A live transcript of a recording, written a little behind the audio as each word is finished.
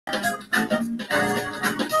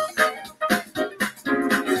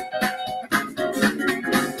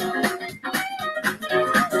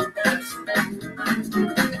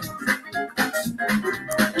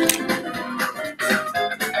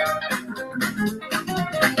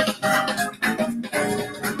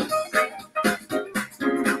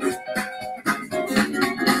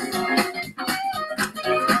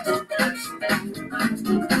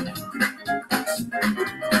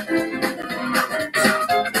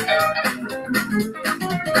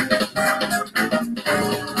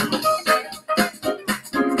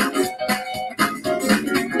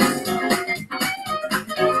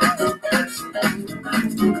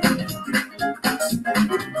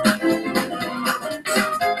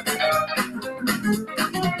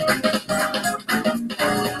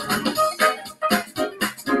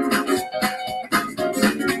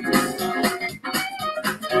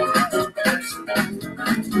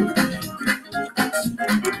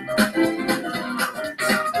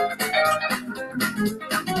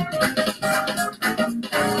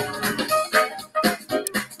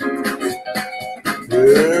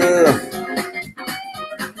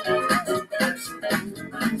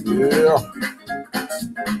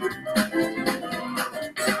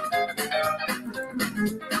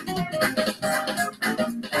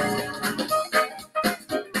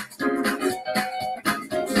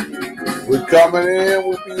We're coming in.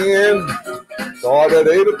 We'll be in. Start at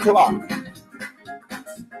 8 o'clock.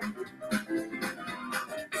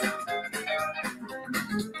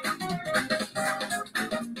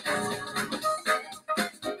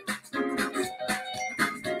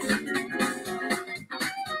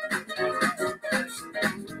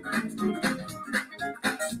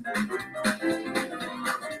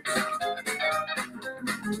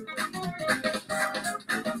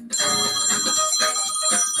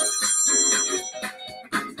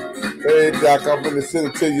 Hey, Doc, I'm going to send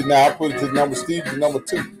it to you now. I put it to number Steve to number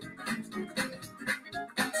 2.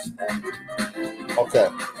 Okay.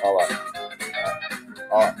 All right.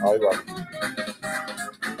 All right.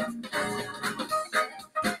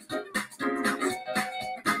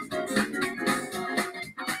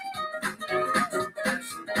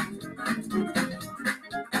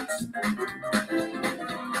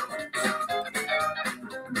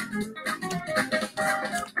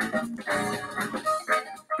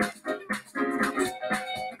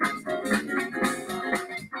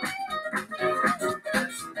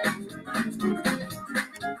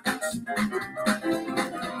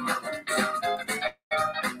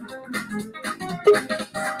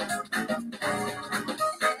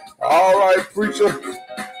 All right, preacher.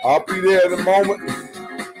 I'll be there in a moment.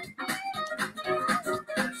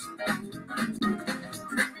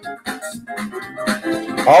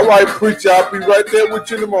 All right, preacher. I'll be right there with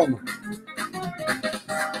you in a moment.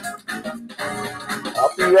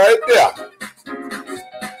 I'll be right there.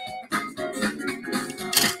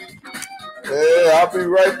 Yeah, I'll be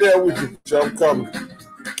right there with you. I'm coming.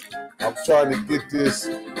 I'm trying to get this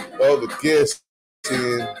other guest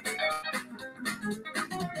in.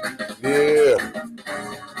 Yeah.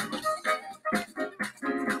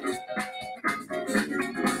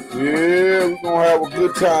 Yeah, we're going to have a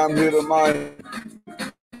good time here tonight.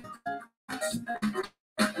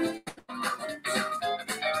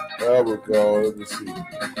 There we go. Let me see.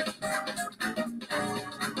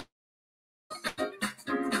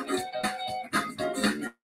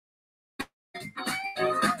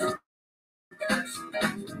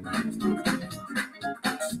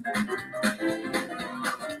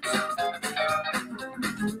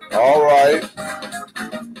 All right.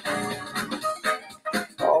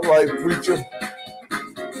 All right, preacher.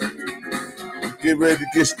 Get ready to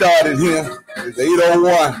get started here. It's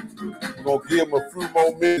 8:01. We're going to give him a few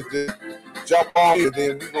more minutes to jump on here.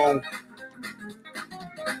 Then we're going to,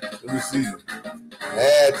 let me see,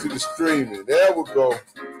 add to the streaming. There we go.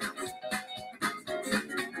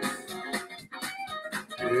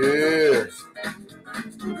 Yeah.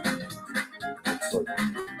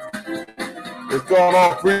 What's going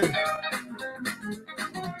on, preacher?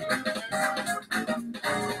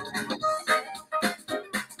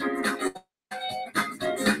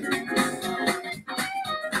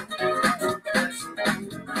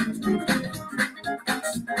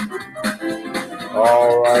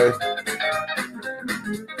 All right.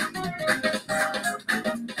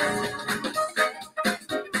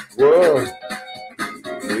 Well,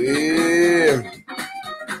 yeah.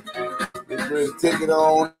 Get ready to take it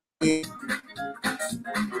on.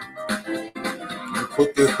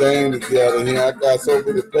 Put this thing together here. I got so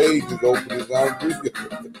many pages open as I'm reading.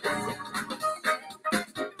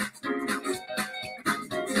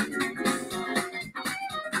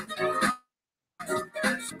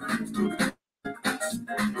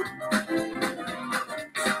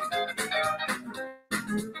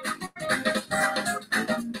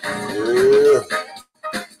 Yeah.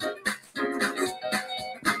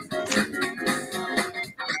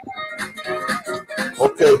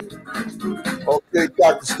 Okay. Okay,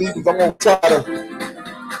 Dr. Stevens, I'm going to try to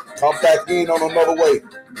come back in on another way.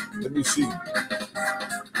 Let me see.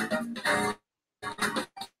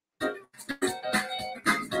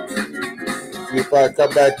 See if I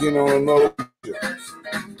come back in on another way.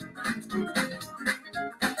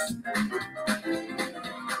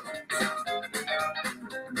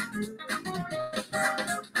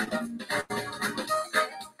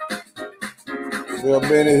 Give me a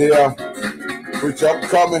minute here. Preacher, I'm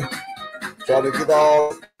coming. Trying to get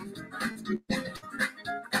all.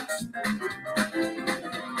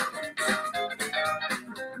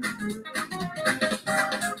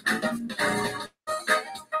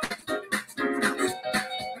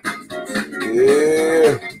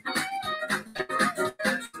 Yeah.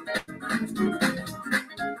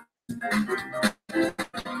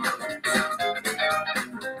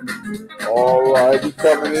 All right, we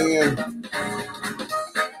coming in.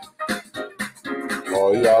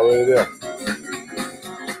 Oh, he already there.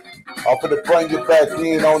 I'm going to bring you back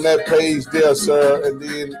in on that page there, sir. And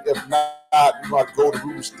then if not, you might go to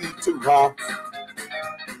Ruben Steve too, huh?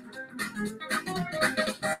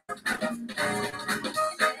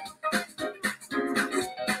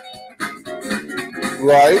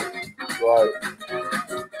 Right. Right.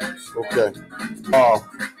 Okay.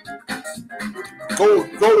 Go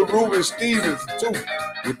to Ruben Stevens too.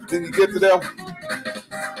 Can you get to them?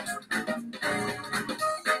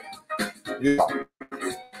 Yeah.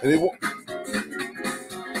 And it,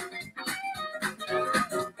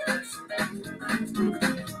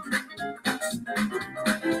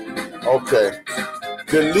 okay.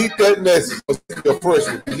 Delete that message. I'm gonna send you a fresh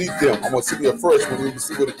one. Delete them. I'm gonna send you a fresh one and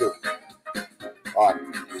see what it do. All right.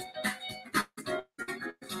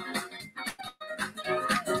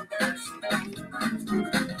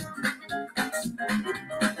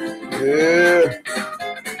 Yeah.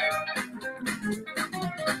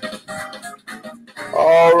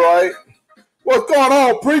 All right. What's going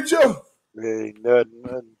on, preacher? Ain't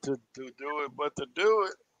nothing to do it but to do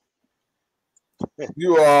it.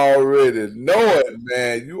 You already know it,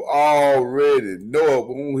 man. You already know it.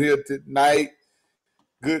 We're here tonight.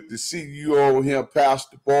 Good to see you over here,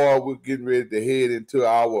 Pastor Boy. We're getting ready to head into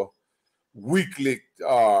our weekly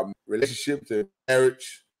relationships and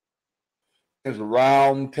marriage. It's a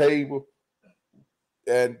round table.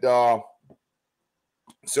 And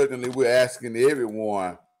certainly we're asking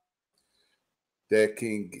everyone that's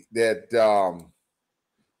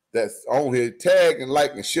on here, tag and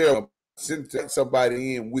like and share, send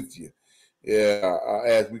somebody in with you. Yeah,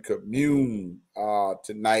 as we commune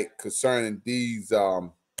tonight concerning these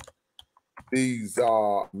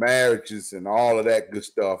marriages and all of that good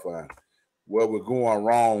stuff, where we're going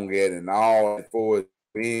wrong at, and all for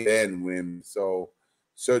men and women. So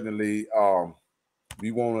certainly,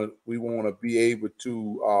 we want to be able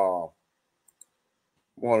to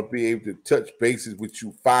touch bases with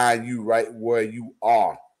you, find you right where you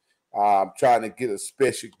are. I'm trying to get a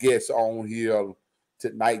special guest on here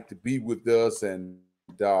tonight to be with us, and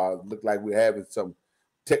look like we're having some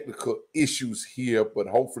technical issues here, but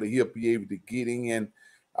hopefully he'll be able to get in,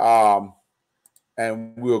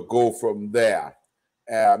 and we'll go from there.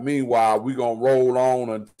 Meanwhile, we're gonna roll on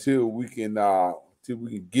until we can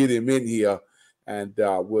get him in here, and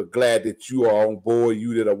we're glad that you are on board.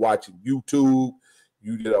 You that are watching YouTube,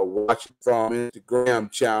 you that are watching from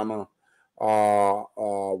Instagram channel,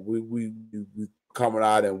 we coming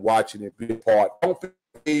out and watching it, be a part. Don't be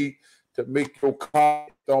afraid to make your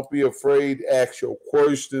comment. Don't be afraid to ask your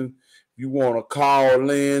question. You want to call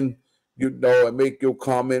in, and make your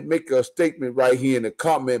comment, make a statement right here in the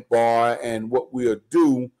comment bar, and what we'll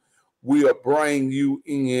do, we'll bring you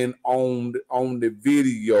in on the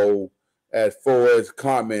video as far as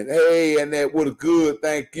comment. Hey, and that was good.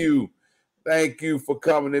 Thank you for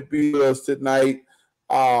coming to be with us tonight.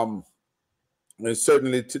 And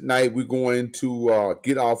certainly tonight we're going to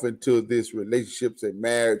get off into this relationships and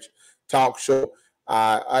marriage talk show.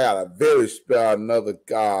 I got a very another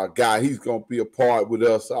guy. He's going to be a part with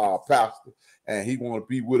us, Pastor, and he going to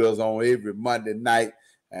be with us on every Monday night,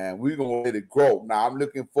 and we're going to let it grow. Now, I'm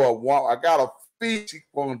looking for one. I got a fee. She's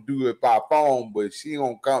going to do it by phone, but she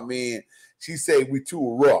going to come in. She said we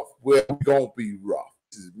too rough. Well, we going to be rough.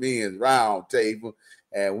 This is men's round table,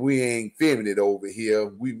 and we ain't feminine over here.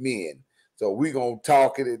 We men. So we going to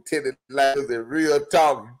talk it and tell it like the real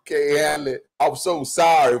talk. You can't handle it. I'm so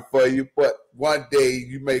sorry for you, but one day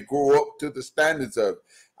you may grow up to the standards of it.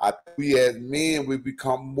 I think we as men, we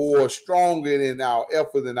become more stronger in our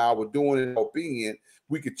effort and our doing and our being.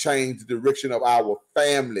 We could change the direction of our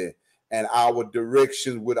family and our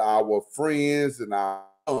direction with our friends and our.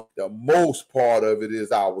 The most part of it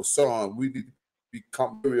is our son. We need to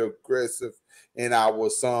become very aggressive in our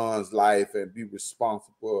son's life and be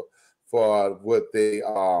responsible for what they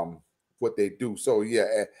do. So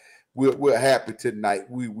yeah, we're happy tonight.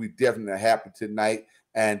 We definitely happy tonight,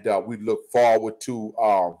 and we look forward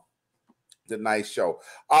to tonight's show.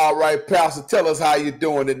 All right, Pastor, tell us how you're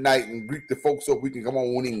doing tonight and greet the folks so we can come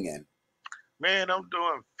on in. Man, I'm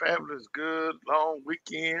doing fabulous, good, long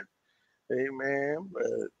weekend. Amen. But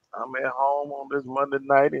I'm at home on this Monday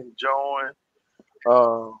night enjoying,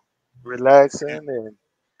 relaxing and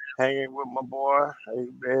hanging with my boy.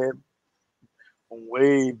 Amen. From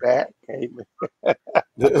way back. Amen.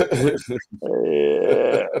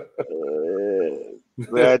 Yeah.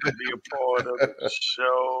 Glad to be a part of the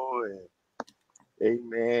show. And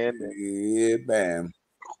amen. And Yeah, man.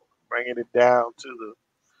 bringing it down to the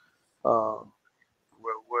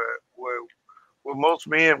where most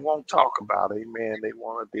men won't talk about. Amen. They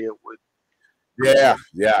want to deal with Yeah,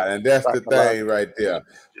 and that's the thing psychological right there.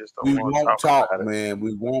 issues. Just don't We want to won't talk talk, about it. man.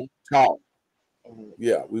 We won't talk. Mhm.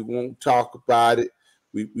 Yeah, we won't talk about it.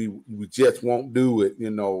 We just won't do it,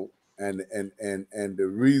 and the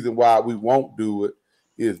reason why we won't do it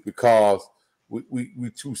is because we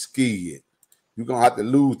too scared. You're gonna have to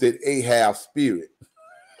lose that Ahab spirit.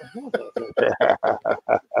 You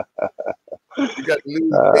got to lose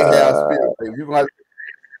the Ahab spirit, baby. You're gonna have to let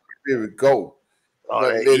the spirit go. You Oh,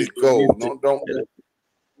 gotta that let it go. egoistic, Don't that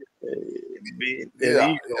yeah,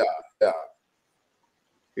 ego. yeah,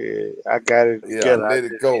 Yeah, I got it yeah. together. I Let it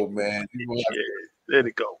just go, man. You gonna have yeah, let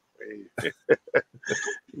it go.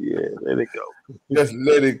 Yeah, let it go. just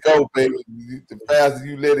let it go, baby. The faster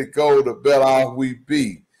you let it go, the better off we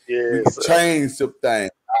be. We Yes, can sir. change some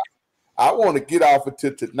things. I want to get off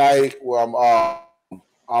into tonight where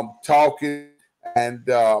I'm talking and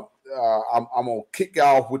I'm gonna kick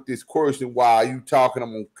off with this question while you talking.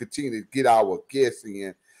 I'm gonna continue to get our guests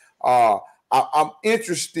in. Uh, I'm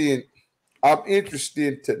interested. I'm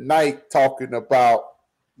interested tonight talking about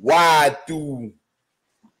why do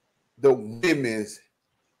the women's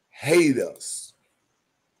hate us.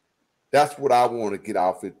 That's what I want to get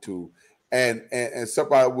off into. And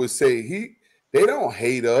somebody would say they don't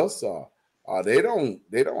hate us or they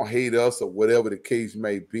don't hate us or whatever the case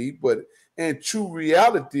may be. But in true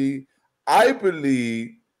reality, I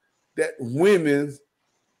believe that women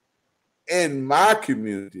in my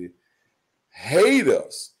community hate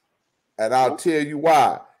us. And I'll tell you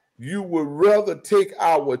why. You would rather take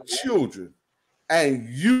our children and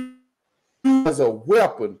use as a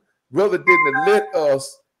weapon rather than to let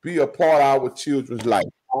us be a part of our children's life.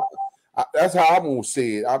 That's how I'm gonna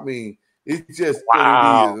say it. I mean, it's just what it is,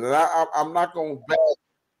 Wow. and I'm not gonna back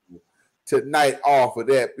tonight off of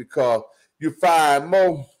that because you find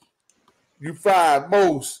more, you find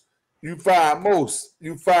most, you find most,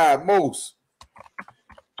 you find most,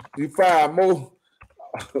 you find most.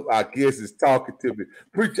 I guess it's talking to me.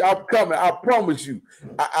 Preacher, I'm coming. I promise you.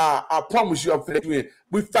 I promise you I'm finna.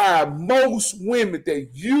 We find most women that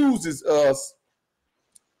uses us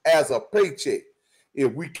as a paycheck.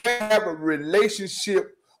 If we can't have a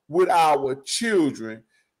relationship with our children,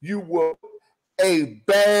 you will a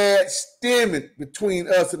bad stemming between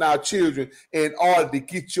us and our children in order to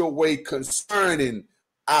get your way concerning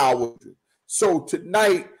our children. So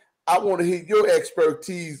tonight, I want to hear your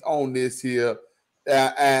expertise on this here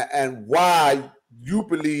and why you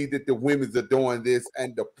believe that the women's are doing this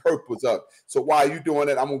and the purpose of it. So while you doing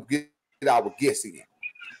that, I'm gonna get our guest in.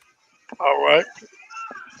 All right.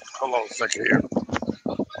 Hold on a second here.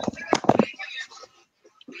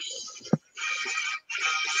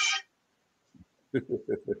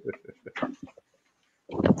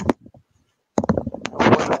 I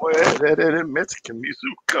wonder where that Mexican music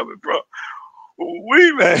coming from.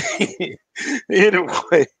 We man.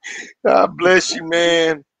 Anyway, God bless you,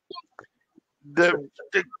 man. The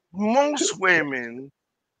most women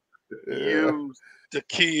use the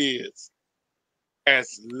kids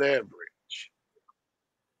as leverage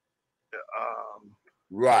um,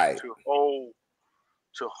 Right,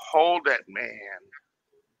 to hold that man.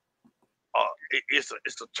 It's a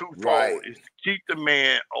twofold. right. It's to keep the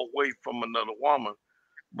man away from another woman,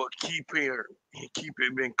 but keep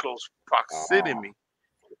him in close Uh-huh. proximity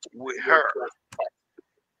with her.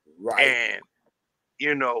 Right. And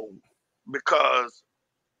you know, because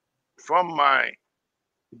from my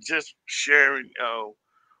just sharing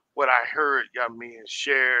what I heard young men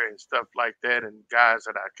share and stuff like that, and guys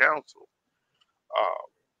that I counsel,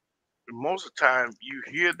 uh, most of the time you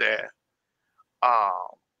hear uh,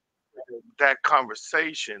 that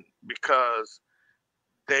conversation because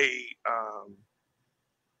they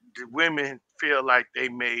the women feel like they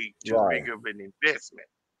made too Right. big of an investment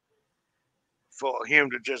for him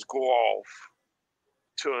to just go off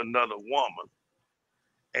to another woman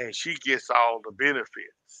and she gets all the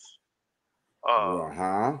benefits of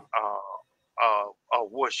Uh-huh.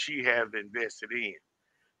 what she have invested in.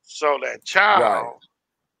 So that Right. child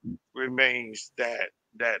remains that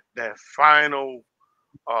final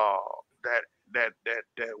uh that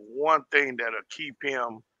that one thing that'll keep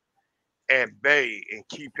him at bay and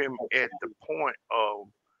keep him at the point of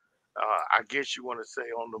I guess you want to say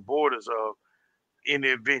on the borders of in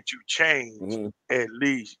the event you change, Hmm. at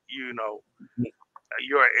least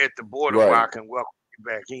you're at the border where Right. I can welcome you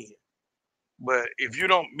back in. But if you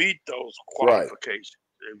don't meet those Right. qualifications,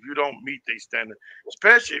 if you don't meet these standards,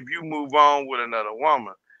 especially if you move on with another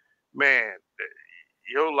woman, man,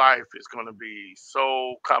 your life is going to be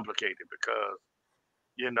so complicated because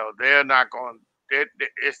they're not going.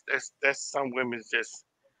 It's that's some women's just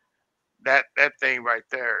that thing right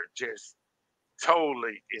there just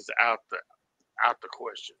totally is out the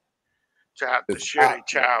question to have to It's share their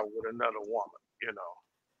child with another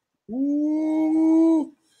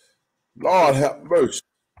Ooh, Lord woman. have mercy.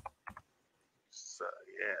 So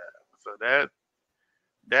yeah, so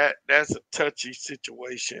that's a touchy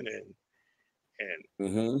situation, and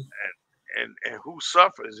Hmm. and who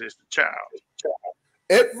suffers is the child.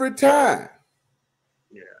 Every time.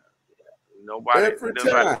 Yeah, nobody Every nobody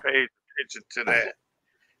time. pays attention to that.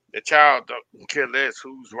 The child don't care less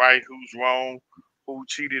who's right, who's wrong, who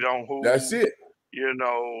cheated on That's who. it.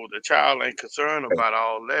 The child ain't concerned about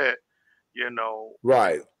all that. You know,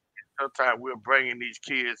 Right. sometimes we're bringing these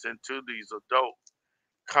kids into these adult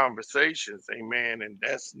conversations, amen, and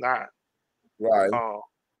that's not, Right. uh,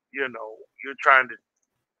 you're trying to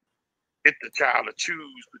get the child to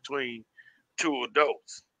choose between two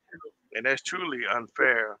adults, and that's truly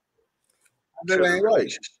unfair That to the ain't right.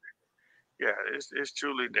 relationship. Yeah, it's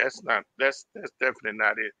truly that's definitely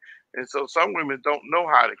not it. And so some women don't know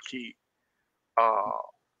how to keep uh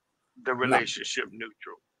the No. relationship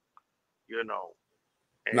neutral, you know,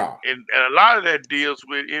 and No. and, and a lot of that deals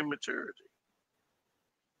with immaturity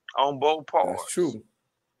on both That's parts. true.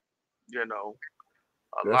 You know,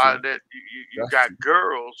 a That's lot of that you that's true. got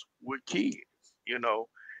girls with kids, you know,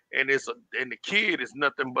 and the kid is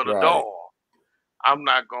nothing but a Right. doll. I'm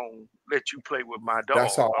not gonna let you play with my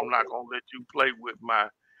That's doll. I'm all. not gonna let you play with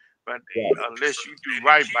but Right. unless you do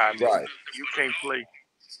right by me, Right. you can't play.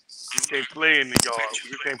 You can't play in the yard.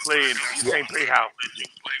 You can't play in. You can't play house with me.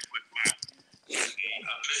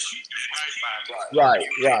 Right.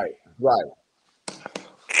 Right. Right.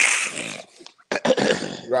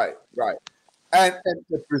 Right. Right. And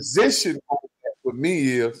the position on that for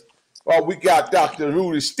me is, well, we got Dr.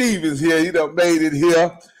 Rudy Stevens here. He done made it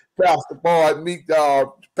here. Pastor Boyd, meet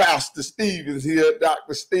Pastor Stevens here,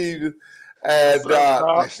 Dr. Stevens. What's And up,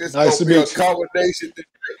 Doc? this Nice going to to be a meet you. combination.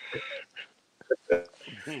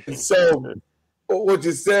 And so, what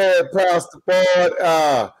you said, Pastor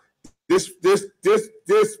Boyd, this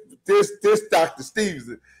Dr.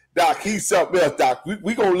 Stevens, Doc, he's something else, Doc.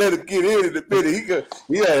 We gonna let him get in a minute.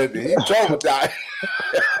 He trouble, Doc.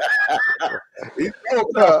 He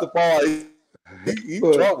trouble, Uh, Pastor Boyd. He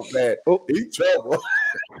but trouble, man. oh, He trouble.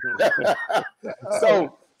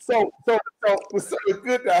 So it's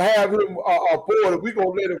good to have him aboard. We're gonna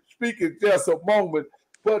let him speak in just a moment.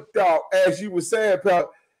 But as you were saying,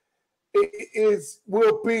 pal,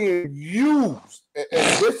 we're being used,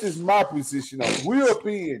 and this is my position. We're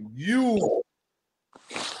being used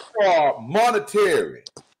for monetary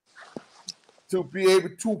to be able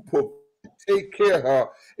to take care of her.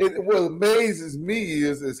 And what amazes me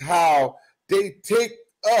is how they take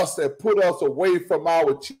us and put us away from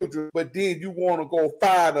our children, but then you want to go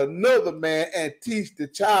find another man and teach the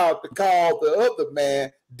child to call the other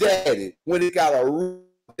man daddy when he got a root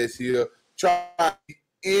this here trying to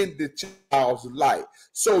end the child's life.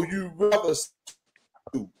 So you rather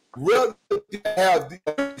have the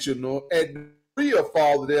original and real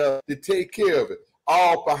father there to take care of it,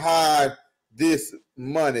 all behind this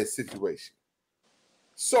money situation.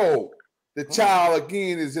 So the child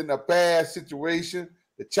again is in a bad situation.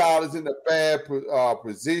 The child is in a bad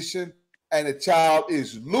position, and the child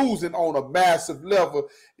is losing on a massive level.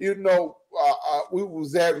 We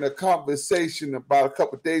was having a conversation about a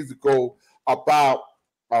couple of days ago about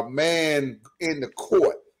a man in the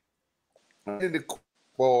court. In the court,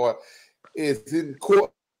 boy, is in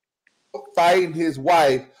court fighting his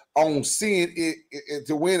wife on seeing it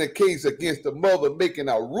to win a case against the mother, making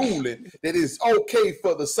a ruling that it's okay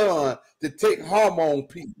for the son to take hormone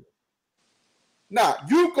pills. Now,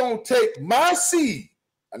 you're going to take my seed.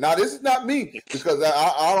 Now, this is not me, because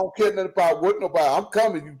I don't care nothing about what nobody. I'm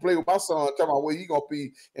coming. You play with my son, talking about what he going to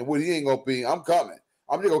be and what he ain't going to be. I'm coming.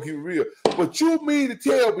 I'm just going to keep it real. But you mean to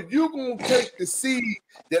tell, but you're going to take the seed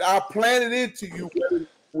that I planted into you, whether it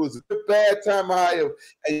was a bad time, however,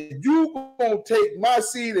 and you going to take my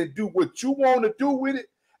seed and do what you want to do with it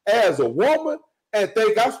as a woman and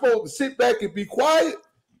think I'm supposed to sit back and be quiet?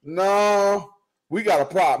 No, we got a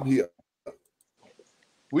problem here.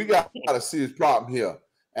 We got a serious problem here.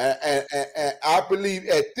 And I believe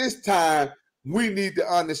at this time we need to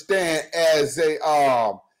understand as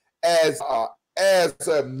a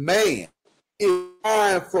man, it's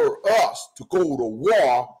time for us to go to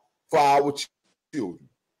war for our children.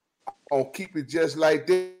 I'm gonna keep it just like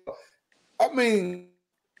that. I mean,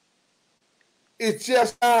 it's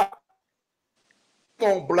just not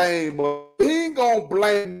gonna blame us. He ain't gonna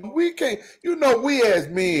blame us. We can't, we as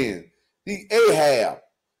men, the Ahab,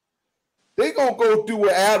 they gonna go do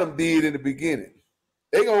what Adam did in the beginning.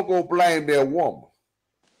 They gonna go blame their woman.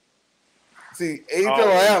 See,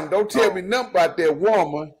 Adam, don't tell me nothing about that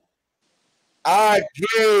woman. I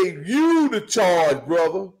gave you the charge,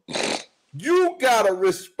 brother. You got a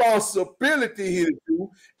responsibility here to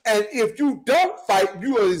do. And if you don't fight,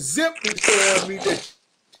 you are exemptly telling me that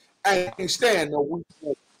I can't stand no weak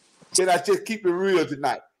man. Can I just keep it real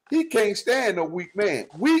tonight? He can't stand no weak man.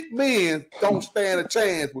 Weak men don't stand a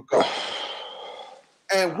chance with God.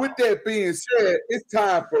 And with that being said, it's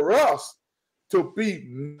time for us to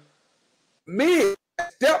be men,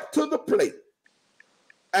 step to the plate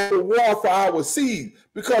and war for our seed.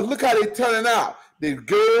 Because look how they turning out. The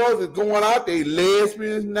girls are going out, they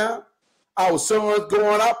lesbians now. Our sons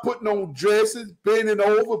going out, putting on dresses, bending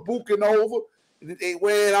over, booking over. They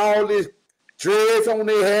wearing all this dreads on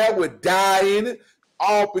their hair with dye in it,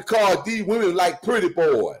 all because these women like pretty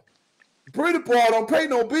boy. Pretty boy don't pay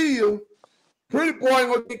no bill. Pretty boy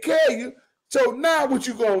ain't gonna take care of you. So now what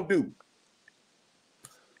you gonna do?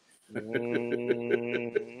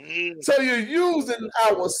 So you're using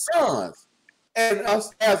our sons and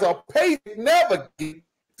us as a payment never to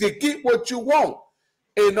get what you want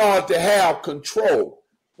in order to have control.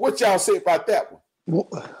 What y'all say about that one?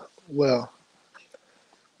 Well,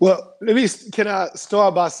 can I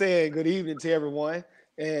start by saying good evening to everyone,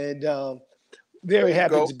 and very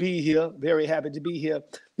happy to be here. Very happy to be here.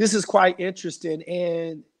 This is quite interesting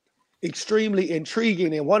and extremely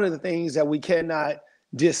intriguing. And one of the things that we cannot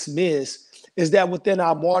dismiss is that within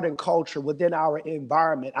our modern culture, within our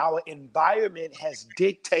environment has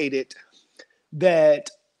dictated that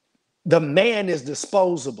the man is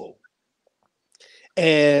disposable.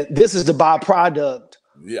 And this is the byproduct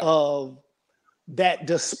of that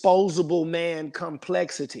disposable man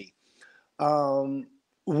complexity.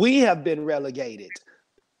 We have been relegated.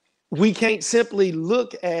 We can't simply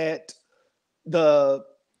look at the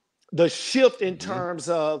shift in terms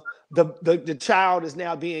of the child is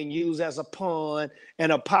now being used as a pawn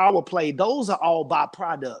and a power play. Those are all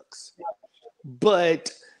byproducts.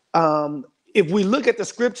 But if we look at the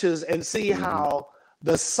scriptures and see how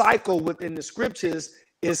the cycle within the scriptures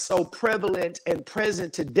is so prevalent and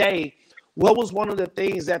present today, what was one of the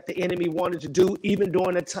things that the enemy wanted to do even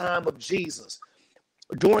during the time of Jesus,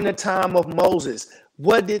 during the time of Moses?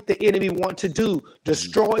 What did the enemy want to do?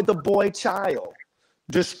 Destroy the boy child.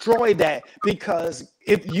 Destroy that, because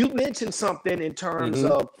if you mention something in terms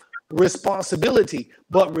of responsibility,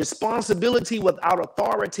 but responsibility without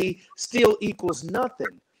authority still equals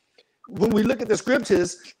nothing. When we look at the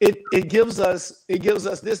scriptures, it gives us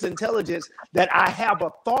this intelligence that I have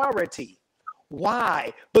authority.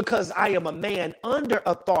 Why? Because I am a man under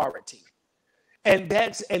authority. And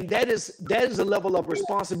that is a level of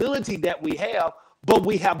responsibility that we have, but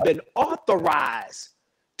we have been authorized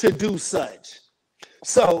to do such.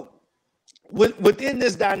 So within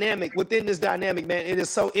this dynamic, man, it is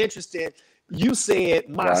so interesting. You said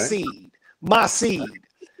my seed.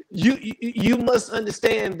 You must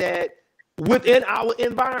understand that within our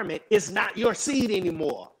environment, it's not your seed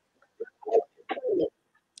anymore.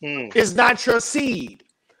 It's not your seed.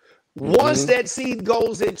 Once that seed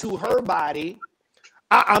goes into her body,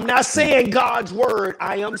 I'm not saying God's word.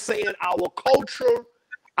 I am saying our culture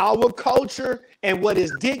and what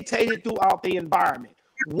is dictated throughout the environment.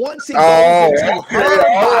 Once it goes into her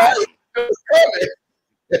body,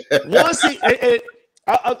 once it,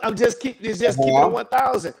 I'm just keeping it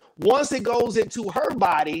 1,000. Once it goes into her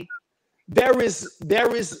body, there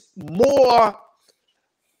is more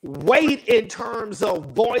weight in terms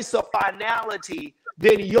of voice of finality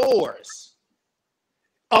than yours.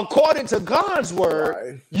 According to God's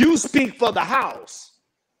word, you speak for the house.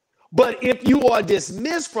 But if you are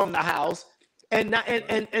dismissed from the house, and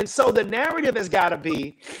so the narrative has got to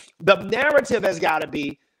be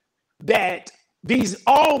that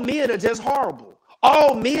all men are just horrible.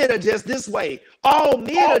 All men are just this way. All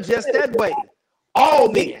men are just that way. All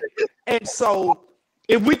men. And so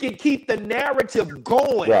if we can keep the narrative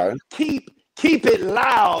going, keep it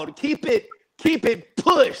loud, keep it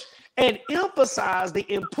pushed, and emphasize the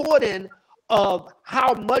importance of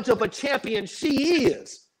how much of a champion she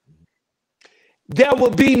is, there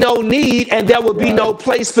will be no need and there will be no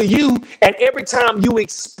place for you. And every time you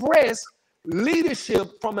express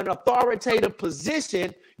leadership from an authoritative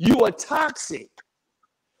position, you are toxic.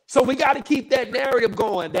 So we got to keep that narrative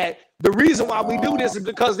going, that the reason why we do this is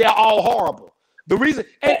because they're all horrible. The reason,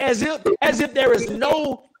 and as if there is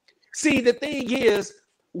no, see, the thing is,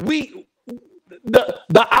 the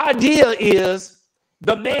idea is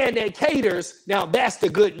the man that caters, now that's the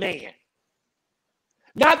good man.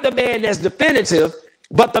 Not the man that's definitive,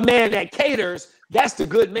 but the man that caters, that's the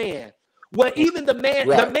good man. Well, even the man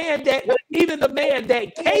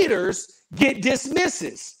that caters get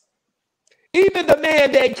dismisses. Even the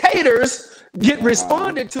man that caters get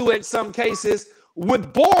responded to in some cases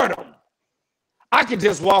with boredom. I could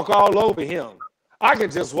just walk all over him.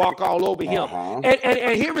 And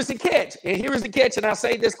here is the catch. And I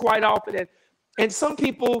say this quite often, and some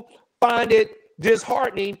people find it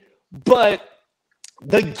disheartening, but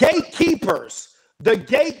the gatekeepers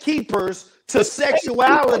to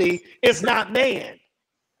sexuality is not man.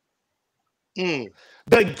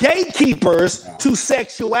 The gatekeepers to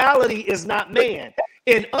sexuality is not man.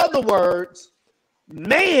 In other words,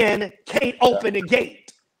 man can't open the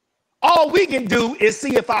gate. All we can do is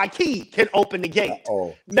see if our key can open the gate.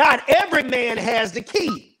 Not every man has the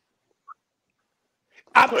key.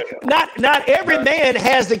 Not every man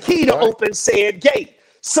has the key to open said gate.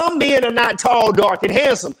 Some men are not tall, dark, and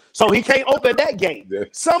handsome, so he can't open that gate.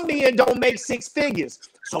 Some men don't make six figures,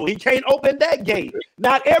 so he can't open that gate.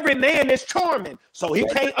 Not every man is charming, so he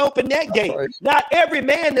can't open that gate. Not every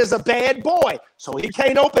man is a bad boy, so he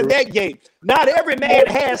can't open that gate. Not every man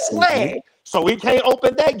has swag, so he can't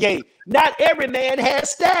open that gate. Not every man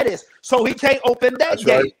has status, so he can't open that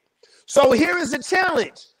gate. So here is the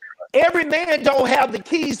challenge. Every man don't have the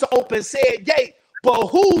keys to open said gate, but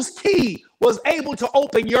whose key was able to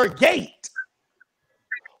open your gate?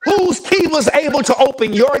 Whose key was able to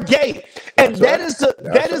open your gate? And that is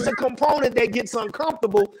the component that gets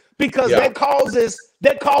uncomfortable, because that causes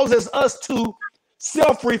us to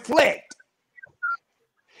self-reflect.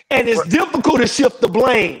 And it's difficult to shift the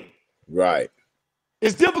blame. Right.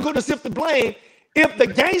 It's difficult to shift the blame. If the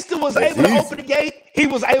gangster was able to open the gate, he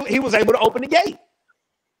was able to open the gate.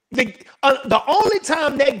 The only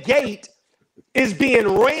time that gate is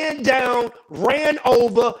being ran down, ran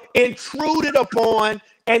over, intruded upon,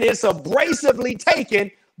 and it's abrasively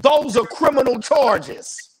taken, those are criminal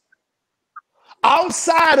charges.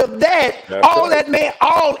 Outside of that,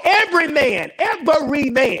 every man,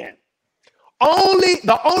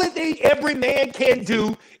 the only thing every man can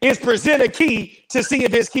do is present a key to see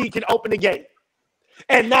if his key can open the gate.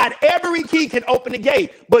 And not every key can open the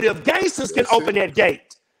gate, but if gangsters can open that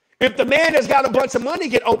gate, if the man that's got a bunch of money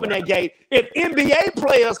can open that gate, if NBA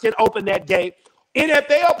players can open that gate,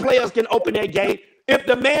 NFL players can open that gate, if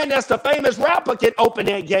the man that's the famous rapper can open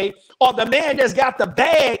that gate, or the man that's got the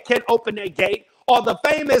bag can open that gate, or the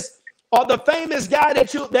famous guy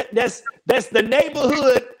that's the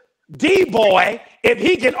neighborhood D-boy, if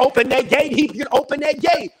he can open that gate, he can open that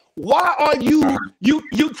gate. Why are you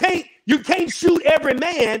can't shoot every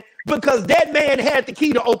man, because that man had the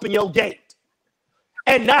key to open your gate.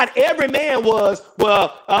 And not every man was,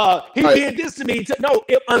 he did this to me. No,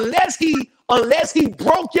 unless he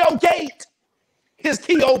broke your gate, his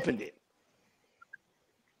key opened it.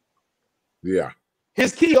 Yeah.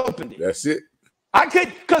 His key opened it. That's it. I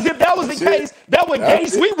could, because if that was the case, that was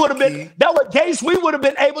gates we would have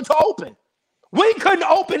been able to open. We couldn't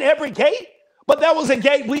open every gate, but that was a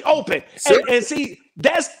gate we opened. And see,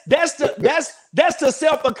 that's the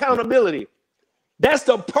self-accountability. That's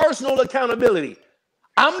the personal accountability.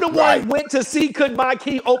 I'm the one who went to see, could my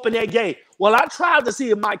key open that gate? Well, I tried to see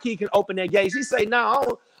if my key can open that gate. She say,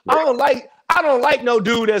 no, I don't like no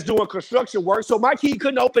dude that's doing construction work, so my key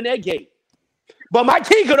couldn't open that gate. But my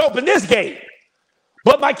key could open this gate.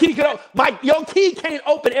 But your key can't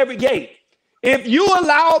open every gate. If you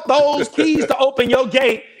allow those keys to open your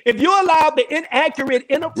gate, if you allow the inaccurate,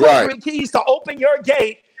 inappropriate keys to open your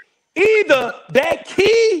gate, either that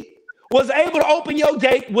key was able to open your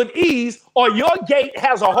gate with ease, or your gate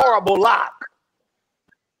has a horrible lock.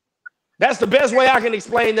 That's the best way I can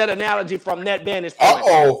explain that analogy from that vantage point.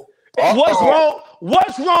 Uh-oh. What's wrong?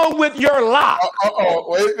 What's wrong with your lock?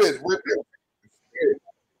 Wait a minute.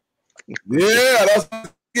 Yeah, that's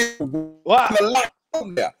What? a lock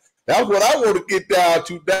on there. That's what I want to get down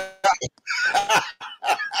to.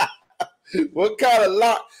 What kind of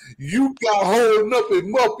lock you got holding up? It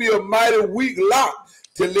must be a mighty weak lock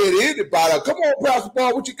to let anybody. Come on, Pastor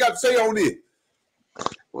Paul, what you got to say on it?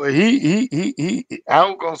 Well, I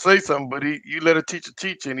was gonna say something, but you let a teacher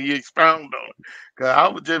teach, and he expounded on it. Cause I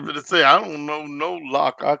was just gonna say I don't know no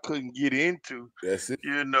lock I couldn't get into. That's it.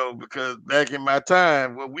 You know, because back in my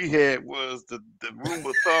time, what we had was the rule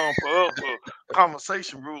of thumb for us,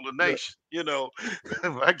 conversation rule of nation. You know,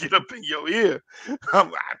 if I get up in your ear,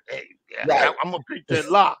 I'm gonna pick that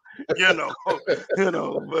lock. You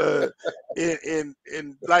know, but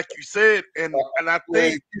and like you said, and I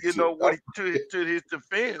think what to his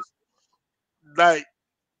defense, like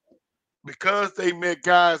because they met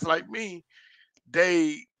guys like me,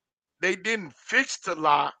 they didn't fix the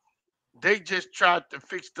lock. They just tried to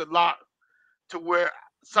fix the lock to where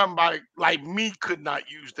somebody like me could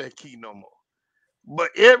not use that key no more.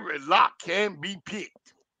 But every lock can be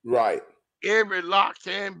picked. Right. Every lock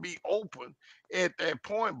can be opened at that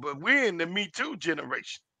point. But we're in the Me Too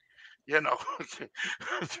generation. You know,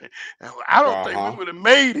 I don't think we would have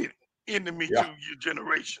made it in the Me Too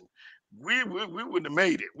generation. We wouldn't have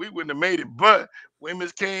made it. We wouldn't have made it. But women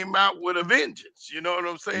came out with a vengeance. You know what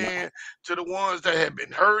I'm saying? To the ones that had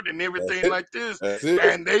been hurt and everything like this.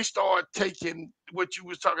 And they start taking what you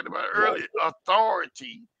was talking about earlier,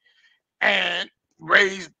 authority, and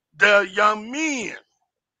raise the young men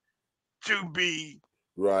to be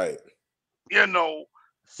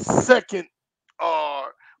second,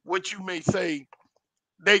 or what you may say,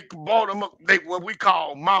 they brought them up, what we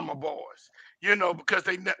call mama boys, because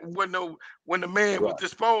when the man was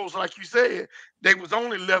disposed, like you said, they was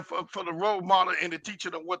only left for the role model and the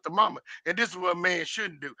teaching of what the mama, and this is what a man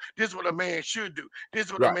shouldn't do. This is what a man should do. This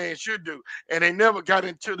is what a man should do. And they never got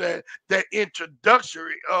into that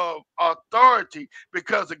introductory of authority,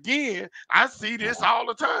 because again, I see this all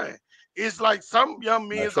the time. It's like some young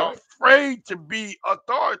men are afraid to be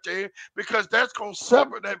authoritative because that's going to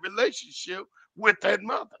sever that relationship with that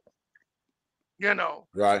mother.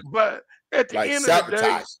 But at the end of the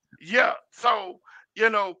day, so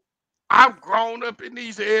I've grown up in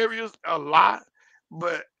these areas a lot,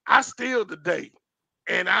 but I still today,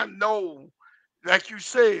 and I know, like you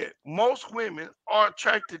said, most women are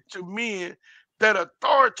attracted to men that are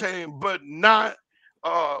authoritative, but not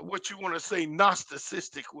what you want to say,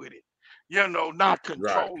 narcissistic with it. Not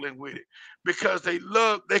controlling with it, because they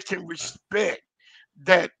can respect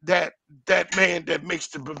that man that makes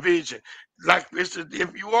the provision. Like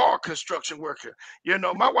if you are a construction worker,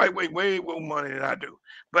 my wife make way more money than I do,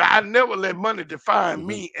 but I never let money define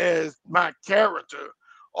me as my character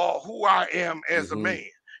or who I am as a man.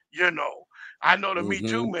 I know the Me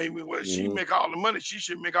Too made me where she make all the money, she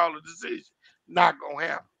should make all the decisions. Not gonna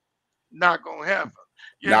happen. Not gonna happen.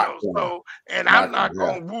 I'm not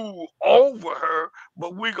gonna rule over her,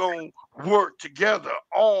 but we're gonna work together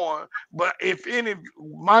on. But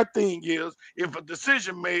my thing is, if a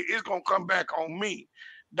decision made, it's gonna come back on me,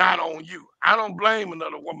 not on you. I don't blame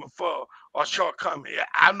another woman for a shortcoming.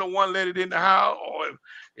 I'm the one let it in the house, or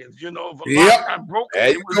if a lock got broken,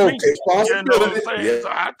 it was me. You know what I'm saying? So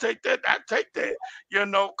I take that.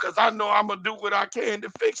 Because I know I'm gonna do what I can to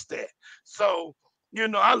fix that. So.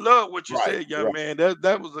 I love what you said, young man.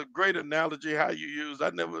 That was a great analogy how you use. I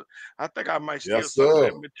think I might steal some of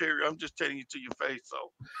that material. I'm just telling you to your face. So,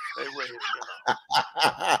 hey, wait,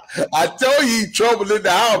 I told you trouble in the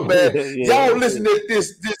house, man. Y'all listen at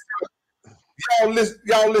this.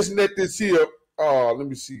 Y'all listen at this here. Let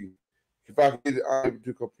me see if I can get it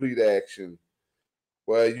to complete action.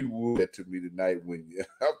 Well, you would that to me tonight when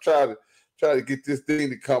I'm trying to get this thing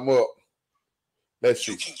to come up. Let's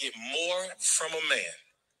see. You can get more from a man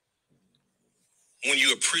when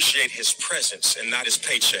you appreciate his presence and not his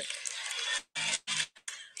paycheck.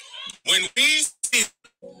 When we see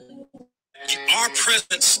our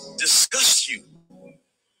presence disgusts you,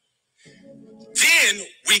 then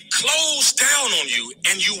we close down on you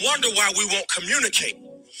and you wonder why we won't communicate.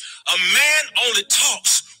 A man only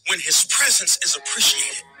talks when his presence is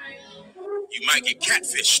appreciated. You might get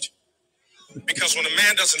catfished because when a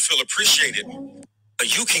man doesn't feel appreciated,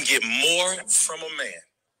 you can get more from a man.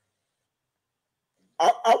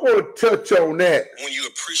 I want to touch on that. When you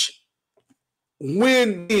appreciate.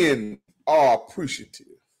 When men are appreciative.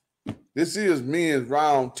 This is men's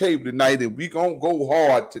round table tonight, and we gonna go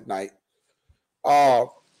hard tonight.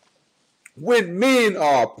 when men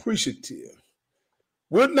are appreciative,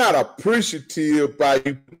 we're not appreciative by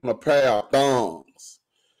you putting a pair of thongs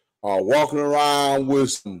or walking around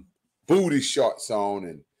with some booty shorts on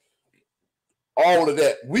and all of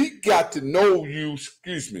that. We got to know you,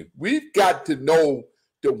 we've got to know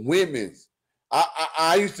the women's.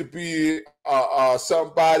 I used to be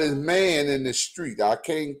somebody's man in the street. I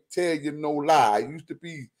can't tell you no lie. I used to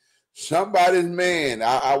be somebody's man.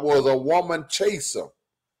 I was a woman chaser.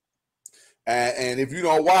 And if you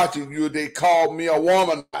don't watch it, they call me a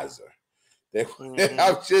womanizer.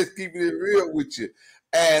 I'm just keeping it real with you.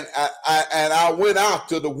 And I went out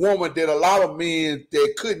to the woman that a lot of men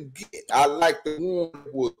they couldn't get. I like the woman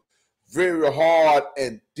that was very hard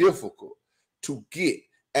and difficult to get.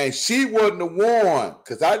 And she wasn't the one,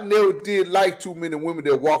 because I never did like too many women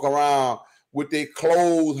that walk around with their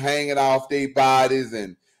clothes hanging off their bodies,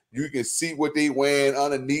 and you can see what they wearing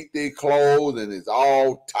underneath their clothes, and it's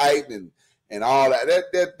all tight and all that.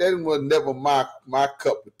 That was never my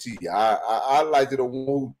cup of tea. I liked the one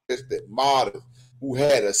who just that modest, who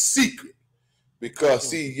had a secret. Because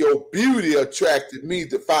see, your beauty attracted me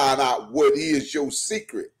to find out what is your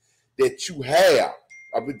secret that you have.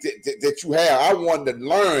 I wanted to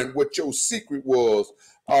learn what your secret was.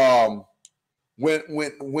 When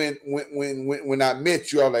I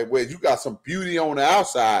met you, I was like, well, you got some beauty on the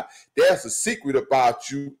outside. There's a secret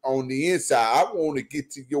about you on the inside. I want to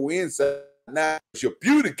get to your inside now. Your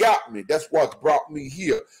beauty got me. That's what brought me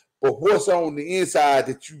here. But what's on the inside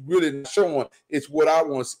that you really not showing is what I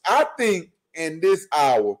want to see. I think in this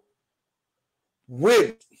hour,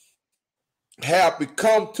 women have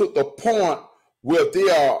become to the point where they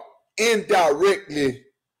are indirectly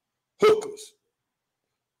hookers,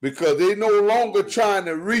 because they're no longer trying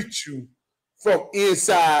to reach you from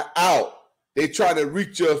inside out. They're trying to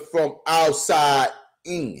reach us from outside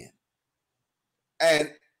in. And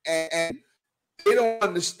they don't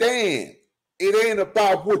understand. It ain't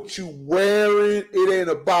about what you wearing. It ain't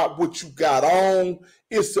about what you got on.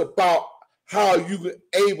 It's about how you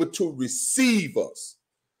able to receive us.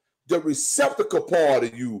 The receptacle part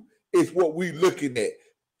of you is what we looking at.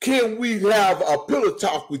 Can we have a pillow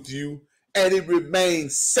talk with you and it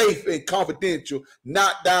remains safe and confidential,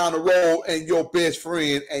 not down the road and your best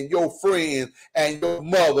friend and your friend and your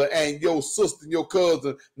mother and your sister and your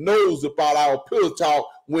cousin knows about our pillow talk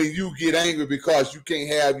when you get angry because you can't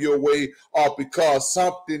have your way or because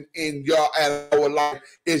something in our life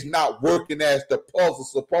is not working as the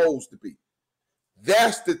puzzle's supposed to be.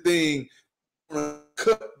 That's the thing I'm going to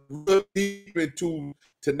cut real deep into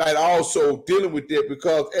tonight, also dealing with that,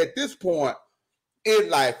 because at this point in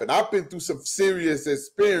life, and I've been through some serious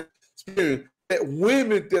experience that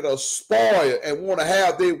women that are spoiled and want to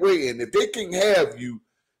have their way, and if they can have you,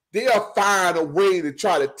 they'll find a way to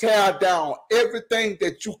try to tear down everything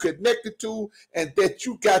that you connected to and that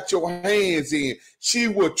you got your hands in. She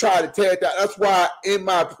will try to tear it down. That's why in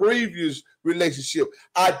my previous relationship,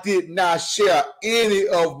 I did not share any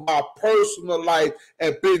of my personal life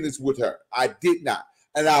and business with her. I did not,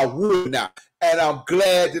 and I would not. And I'm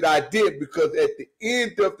glad that I did, because at the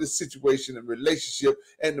end of the situation and relationship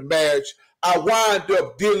and the marriage, I wound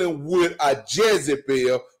up dealing with a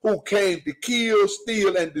Jezebel who came to kill,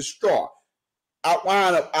 steal, and destroy. I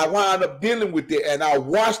wound up dealing with it, and I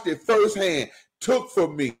watched it firsthand. Took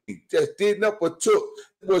from me, just did not but took.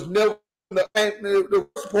 Was never the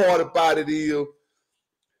worst part about it is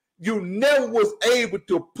you never was able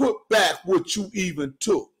to put back what you even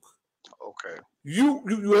took. Okay. You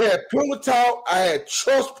had pillow talk. I had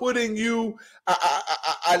trust put in you.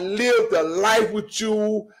 I lived a life with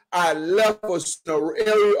you. I left an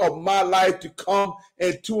area of my life to come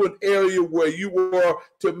into an area where you were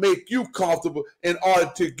to make you comfortable in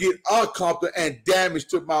order to get uncomfortable and damage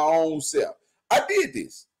to my own self. I did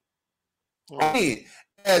this. I mean,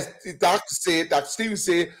 as the doctor said, Dr. Stevens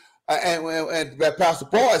said, and Pastor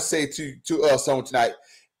Paul said to us on tonight,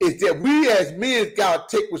 is that we as men got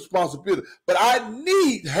to take responsibility. But I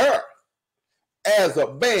need her as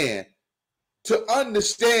a man to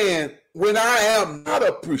understand when I am not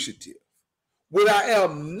appreciative. When I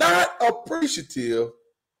am not appreciative,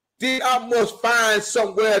 then I must find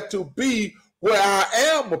somewhere to be where I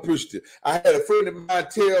am appreciative. I had a friend of mine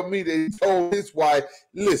tell me that he told his wife,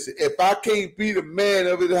 listen, if I can't be the man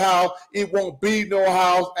of the house, it won't be no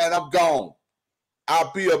house, and I'm gone.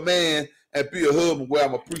 I'll be a man and be a husband where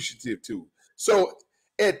I'm appreciative to. So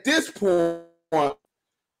at this point,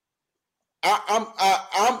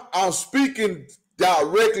 I'm speaking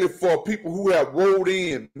directly for people who have rolled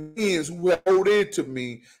in, men who have rolled into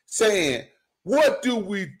me, saying, what do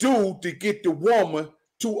we do to get the woman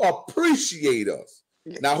to appreciate us?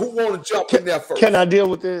 Now, who want to jump in there first? Can I deal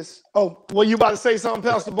with this? Oh, well, you about to say something,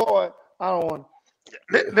 Pastor Boyd? I don't want.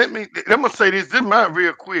 Let me say this. This is mine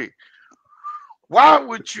real quick. Why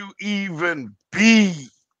would you even be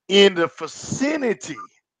in the vicinity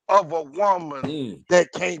of a woman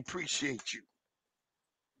that can't appreciate you?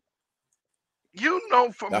 You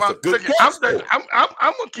know, from That's I'm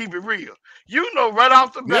gonna keep it real. You know, right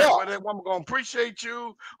off the bat, whether that woman gonna appreciate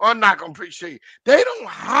you or not gonna appreciate you. They don't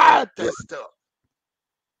hide that stuff.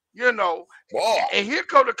 You know, and here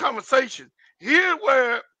comes the conversation. Here's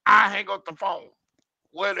where I hang up the phone.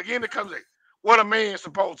 Well, again, it comes in what a man's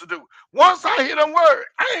supposed to do. Once I hear them words,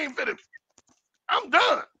 I ain't finished. I'm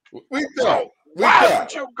done. So why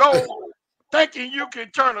would you go thinking you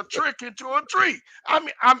can turn a trick into a treat? I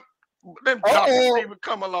mean, let Dr. Stephen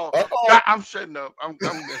come along. I'm shutting up. I'm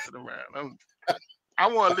messing around. I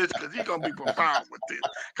want to listen because he's gonna be profound with this.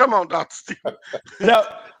 Come on, Dr. Stephen. Now,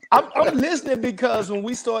 I'm listening because when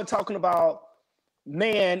we start talking about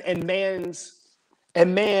man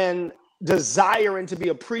desiring to be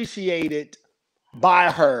appreciated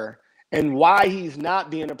by her and why he's not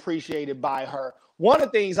being appreciated by her, one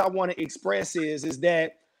of the things I want to express is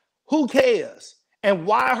that who cares and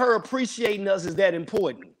why her appreciating us is that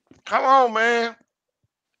important. Come on, man.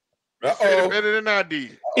 Better than I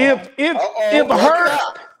did. If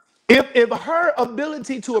her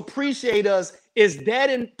ability to appreciate us is that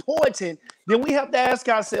important, then we have to ask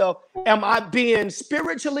ourselves, am I being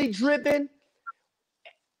spiritually driven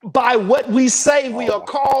by what we say we are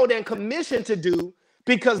called and commissioned to do?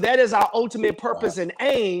 Because that is our ultimate purpose and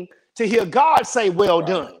aim, to hear God say, well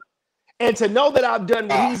done. And to know that I've done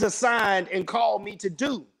what he's assigned and called me to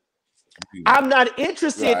do. I'm not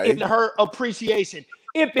interested in her appreciation.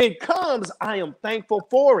 If it comes, I am thankful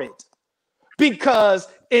for it. Because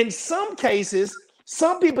in some cases,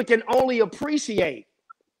 some people can only appreciate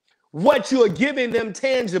what you are giving them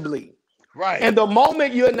tangibly. Right. And the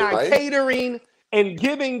moment you're not catering and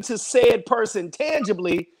giving to said person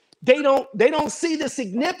tangibly, they don't see the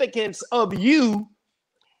significance of you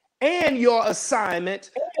and your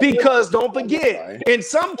assignment, because don't forget, in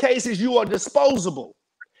some cases you are disposable.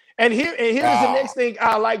 And here's the next thing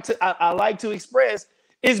I like to express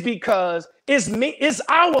is because it's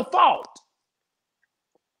our fault.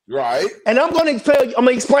 Right. And I'm going to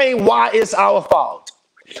explain why it's our fault.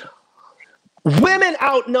 Women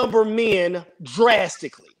outnumber men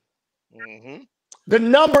drastically. Mm-hmm. The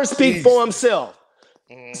numbers speak for themselves.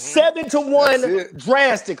 Mm-hmm. 7-1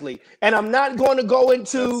 drastically. And I'm not going to go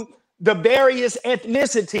into the various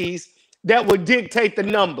ethnicities that would dictate the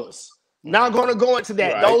numbers. Not going to go into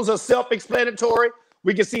that. Right. Those are self-explanatory.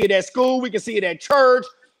 We can see it at school. We can see it at church.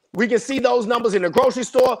 We can see those numbers in the grocery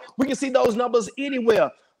store. We can see those numbers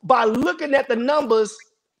anywhere. By looking at the numbers,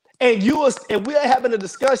 and we're having a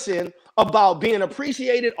discussion about being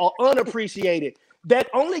appreciated or unappreciated, that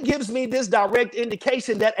only gives me this direct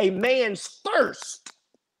indication that a man's thirst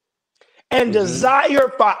and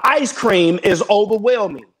desire for ice cream is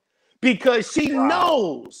overwhelming, because she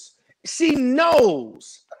knows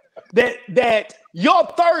that your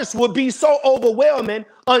thirst would be so overwhelming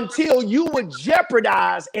until you would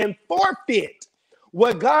jeopardize and forfeit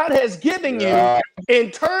what God has given you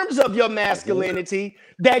in terms of your masculinity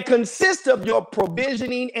that consists of your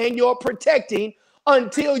provisioning and your protecting,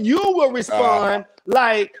 until you will respond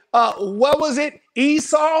like, what was it,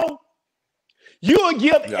 Esau? You'll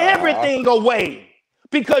give everything away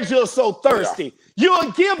because you're so thirsty.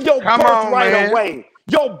 You'll give your birthright away.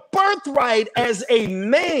 Your birthright as a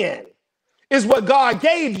man is what God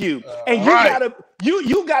gave you. And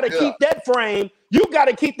you gotta keep that frame. You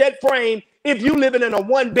gotta keep that frame if you living in a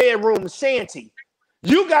one-bedroom shanty.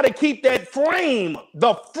 You gotta keep that frame,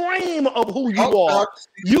 the frame of who you are.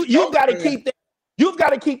 You gotta keep that. You've got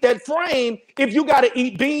to keep that frame if you got to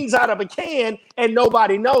eat beans out of a can and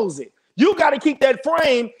nobody knows it. You got to keep that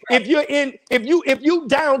frame if you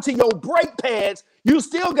down to your brake pads. You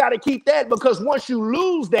still got to keep that, because once you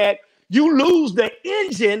lose that, you lose the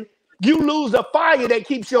engine. You lose the fire that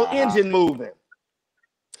keeps your engine moving.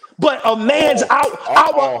 But a man's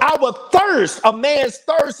our thirst, a man's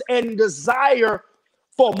thirst and desire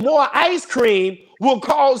for more ice cream will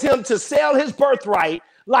cause him to sell his birthright,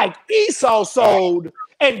 like Esau sold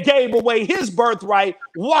and gave away his birthright.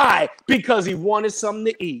 Why? Because he wanted something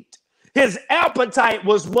to eat. His appetite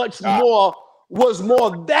was more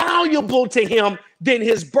valuable to him than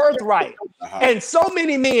his birthright. And so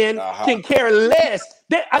many men can care less.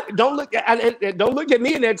 Don't look at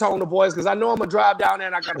me in that tone of voice, because I know I'm gonna drive down there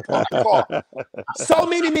and I gotta park the car. So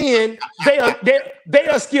many men,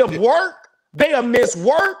 they'll skip work, they'll miss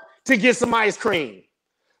work to get some ice cream.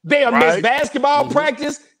 They'll miss basketball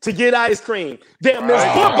practice to get ice cream. They'll miss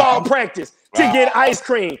football practice to get ice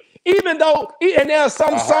cream. Even though, and there are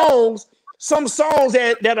some songs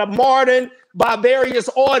that are modern by various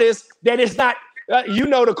artists that it's not, you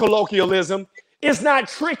know the colloquialism, it's not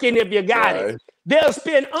tricking if you got it. They'll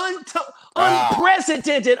spend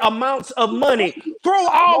unprecedented amounts of money, throw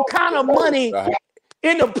all kind of money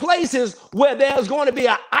into places where there's going to be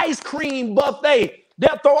an ice cream buffet.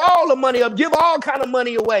 They'll throw all the money up, give all kind of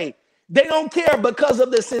money away. They don't care because of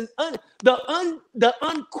the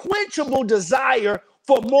unquenchable desire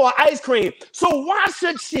for more ice cream. So why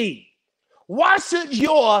should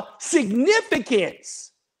your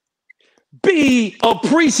significance be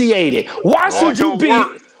appreciated? Why should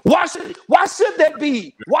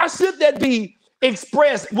that be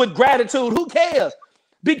expressed with gratitude? Who cares?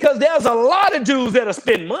 Because there's a lot of dudes that'll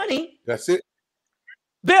spend money. That's it.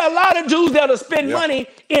 There are a lot of dudes that'll spend money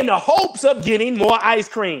in the hopes of getting more ice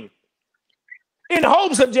cream. In the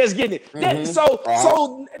hopes of just getting it. So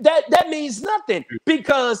that means nothing,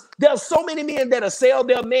 because there's so many men that'll sell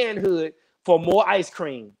their manhood for more ice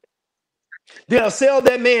cream. They'll sell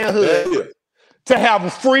their manhood to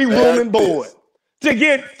have free room and board. To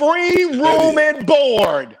get free room and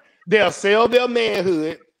board. They'll sell their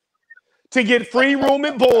manhood to get free room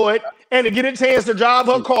and board and to get a chance to drive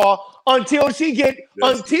her car until she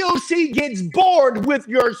gets bored with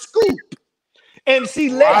your scoop. And she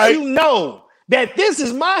lets you know that this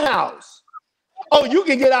is my house. Oh, you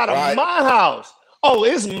can get out of my house. Oh,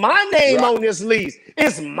 it's my name on this lease.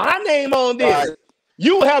 It's my name on this.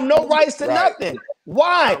 You have no rights to nothing.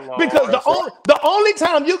 Why? Because the only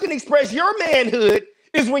time you can express your manhood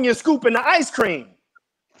is when you're scooping the ice cream.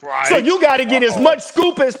 So you got to get as much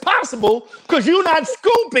scoop as possible, because you're not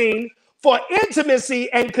scooping for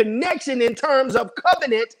intimacy and connection in terms of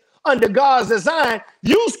covenant under God's design.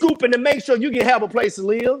 You scooping to make sure you can have a place to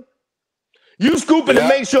live. You scooping to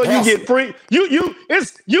make sure you get free. You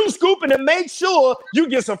scooping to make sure you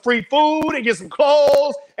get some free food and get some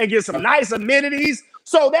clothes and get some nice amenities.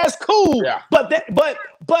 So that's cool. Yeah. But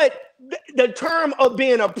the term of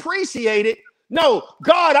being appreciated. No,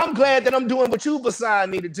 God, I'm glad that I'm doing what you've assigned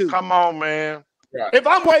me to do. Come on, man. If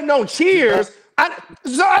I'm waiting on cheers, the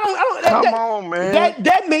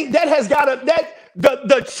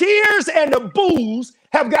cheers and the booze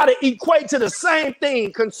have got to equate to the same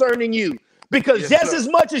thing concerning you. Because as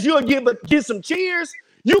much as you'll get some cheers,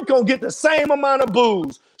 you gonna get the same amount of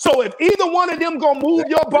booze. So if either one of them gonna move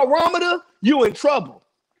your barometer, you in trouble.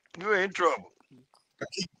 You're in trouble.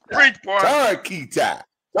 Preach, boy. Turnkey time.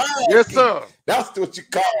 Yes, sir. That's what you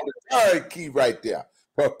call the turnkey right there.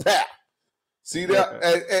 Prepare. See that?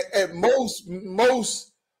 And most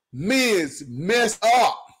men mess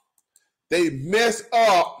up. They mess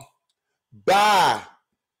up by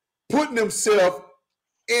putting themselves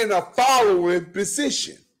in a following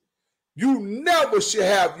position. You never should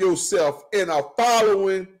have yourself in a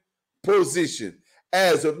following position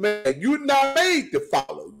as a man. You're not made to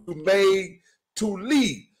follow. You're made to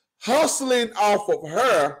lead. Hustling off of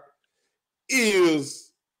her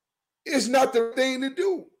is not the thing to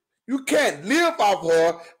do. You can't live off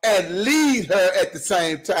her and lead her at the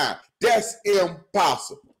same time. That's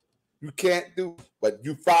impossible. You can't do it. But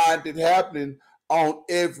you find it happening on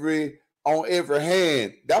every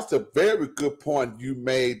hand. That's a very good point you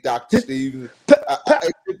made, Dr. Stephen.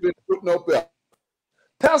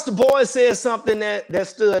 Pastor Boyd said something that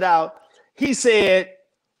stood out. He said,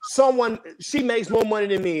 she makes more money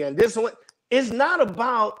than me. And this one is not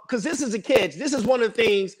about, because this is a catch. This is one of the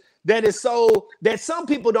things that some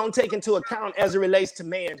people don't take into account as it relates to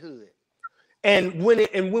manhood. And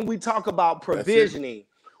when we talk about provisioning,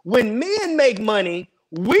 when men make money,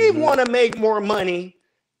 we want to make more money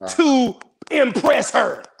to impress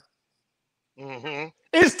her.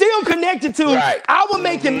 It's still connected to our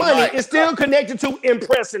making money. It's still connected to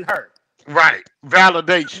impressing her. Right.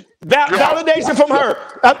 Validation. Validation from her.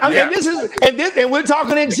 And we're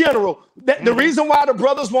talking in general. The reason why the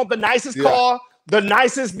brothers want the nicest car, the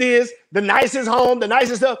nicest this, the nicest home, the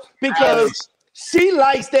nicest stuff, because she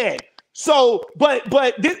likes that. So,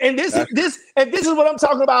 this is what I'm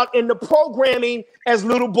talking about in the programming as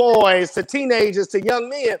little boys to teenagers to young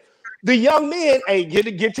men. The young men, hey,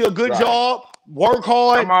 get you a good job, work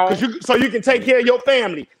hard, so you can take care of your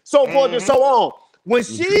family, so forth and so on. When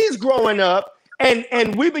she's growing up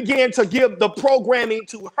and we began to give the programming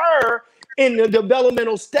to her in the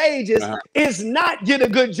developmental stages, it's not get a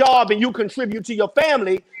good job and you contribute to your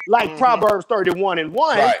family like Proverbs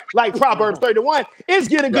 31:1, like Proverbs 31. It's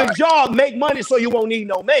get a good job, make money so you won't need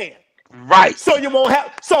no man. Right. So you won't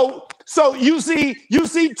have so you see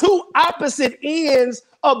two opposite ends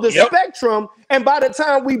of the spectrum. And by the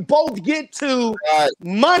time we both get to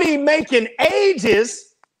money-making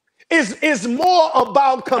ages, is more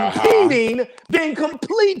about competing than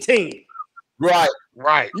completing. Right.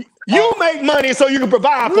 You make money so you can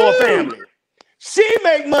provide for a family. She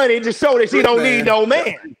make money to show that she don't need no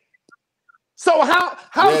man. So how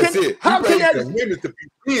can that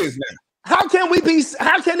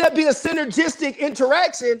be a synergistic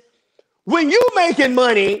interaction when you making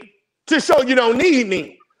money to show you don't need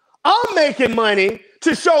me? I'm making money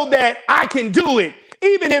to show that I can do it,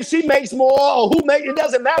 even if she makes more or it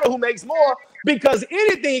doesn't matter who makes more, because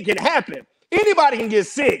anything can happen. Anybody can get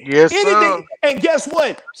sick. Yes, anything. And guess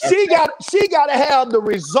what? She got to have the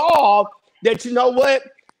resolve that, you know what?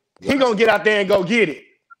 He gonna get out there and go get it.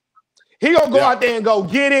 He gonna go out there and go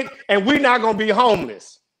get it, and we're not gonna be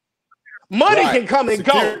homeless. Money can come and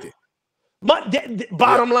go. But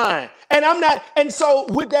bottom line. And I'm not, and so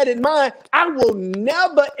with that in mind, I will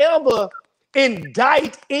never ever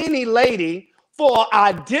indict any lady for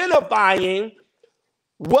identifying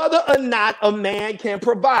whether or not a man can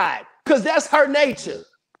provide, because that's her nature.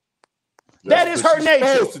 That is her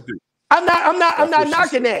nature. I'm not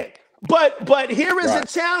knocking that. But here is a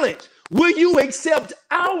challenge. Will you accept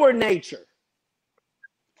our nature?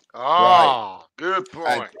 Good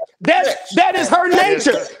point. That is her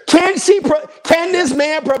nature. Can this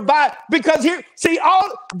man provide? Because here, see,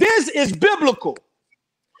 all this is biblical.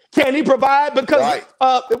 Can he provide? Because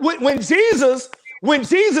when Jesus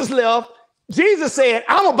left, Jesus said,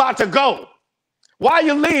 "I'm about to go." Why are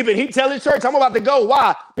you leaving? He tell his church, "I'm about to go."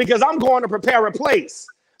 Why? Because I'm going to prepare a place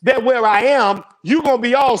that where I am, you're gonna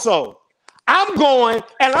be also. I'm going,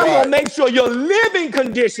 and I'm gonna make sure your living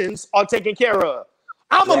conditions are taken care of.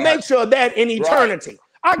 I'm gonna make sure that in eternity.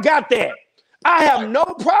 I got that. I have no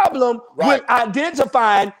problem with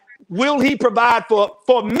identifying, will he provide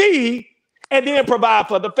for me and then provide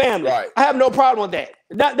for the family. I have no problem with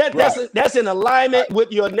that. That's in alignment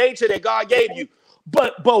with your nature that God gave you.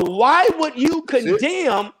 But why would you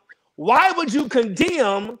condemn? Why would you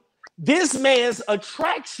condemn this man's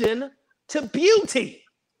attraction to beauty?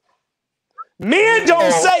 Men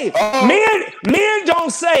don't say. Men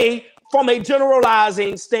don't say from a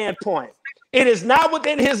generalizing standpoint. It is not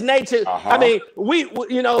within his nature. I mean, we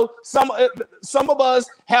you know, some of us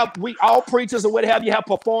have, we all preachers or what have you have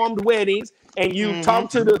performed weddings, and you talk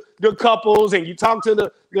to the couples and you talk to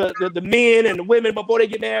the men and the women before they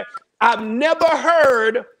get married. I've never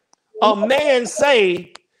heard a man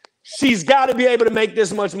say she's got to be able to make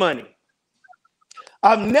this much money.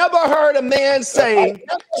 I've never heard a man say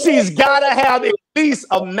she's got to have at least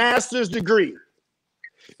a master's degree.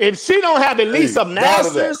 If she don't have at least a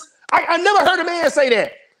master's, I never heard a man say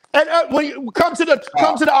that. And when you come to the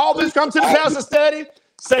office, come to the pastor study,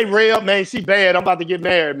 say, "Real man, she bad. I'm about to get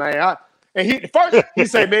married, man." He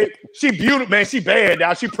say, "Man, she beautiful, man. She bad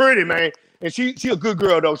now. She pretty, man. And she a good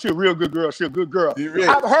girl though. She a real good girl. She a good girl."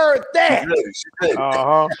 I've heard that.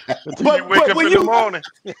 But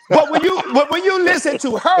when you listen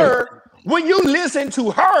to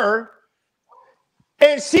her,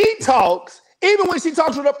 and she talks, even when she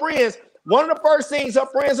talks with her friends, one of the first things her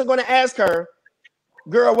friends are going to ask her,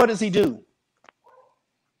 "Girl, what does he do?"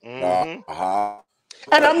 And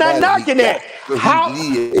I'm not knocking that.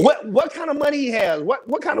 What kind of money he has?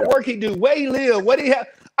 What kind of work he do? Where he live? What he have?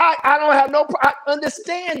 I don't have no. I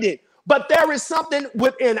understand it, but there is something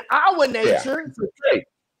within our nature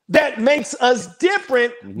that makes us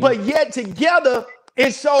different. But yet together,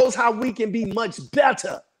 it shows how we can be much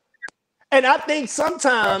better. And I think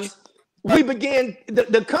sometimes we begin.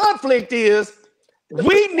 The conflict is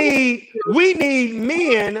we need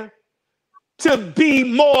men to be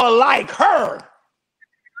more like her.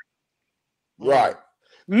 Right.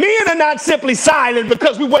 Men are not simply silent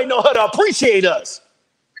because we waiting on her to appreciate us.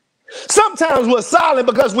 Sometimes we're silent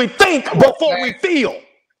because we think before we feel.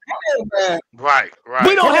 Right.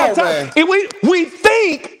 We don't have time. We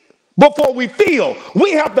think before we feel.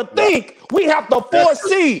 We have to think. We have to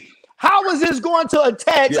foresee. How is this going to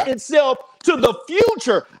attach itself to the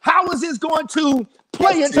future? How is this going to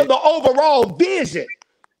play into the overall vision?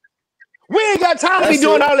 We ain't got time to be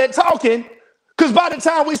doing all that talking, because by the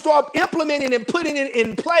time we start implementing and putting it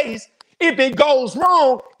in place, if it goes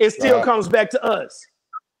wrong, it still comes back to us.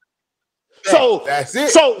 So that's it.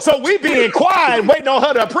 So we being quiet, waiting on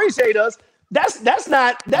her to appreciate us. That's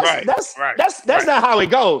not not how it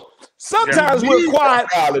goes. Sometimes we're quiet.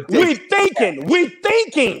 We thinking.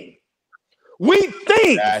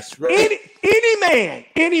 That's right.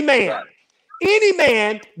 Any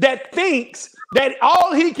man that thinks that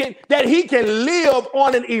he can live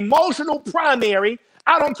on an emotional primary.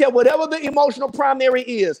 I don't care whatever the emotional primary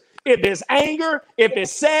is. if it's anger, if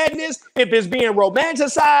it's sadness, if it's being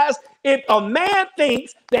romanticized, if a man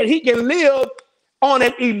thinks that he can live on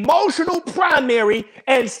an emotional primary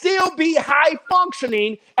and still be high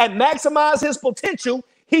functioning and maximize his potential,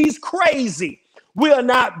 he's crazy. We are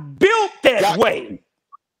not built that way.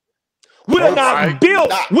 We are not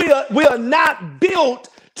built. We are not built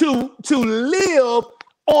to live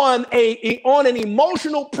on an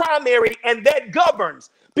emotional primary, and that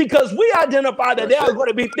governs, because we identify that there are going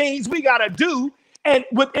to be things we got to do, and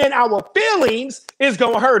within our feelings is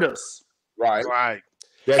going to hurt us. Right.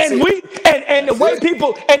 And the way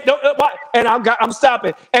people I'm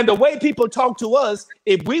stopping. And the way people talk to us,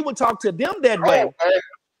 if we would talk to them that way,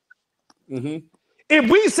 if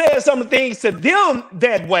we said some things to them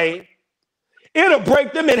that way, it'll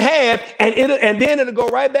break them in half, and then it'll go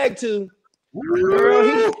right back to,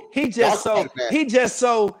 girl, he just so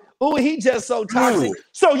toxic.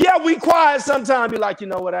 So yeah, we quiet sometimes. Be like, you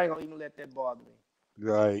know what? I ain't gonna even let that bother me.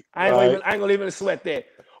 Right. I ain't gonna even sweat that.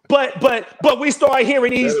 But we start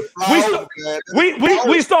hearing these.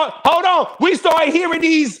 We start hearing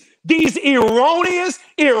these erroneous,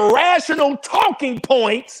 irrational talking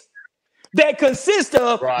points that consist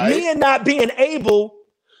of men not being able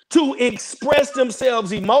to express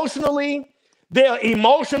themselves emotionally. They're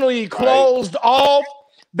emotionally closed off.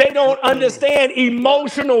 They don't understand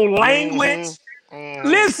emotional language.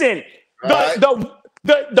 Listen,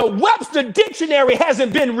 the Webster Dictionary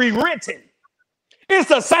hasn't been rewritten. It's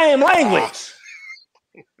the same language.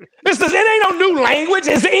 It ain't no new language.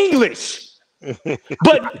 It's English.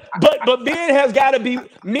 But men have got to be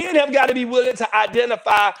willing to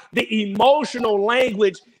identify the emotional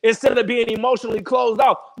language instead of being emotionally closed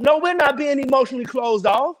off. No, we're not being emotionally closed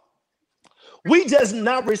off. We just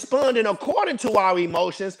not responding according to our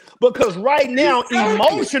emotions, because right now,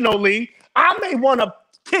 emotionally, I may want to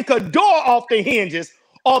kick a door off the hinges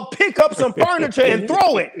or pick up some furniture and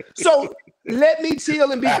throw it. So let me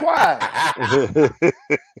chill and be quiet.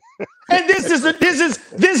 And this is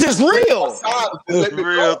real.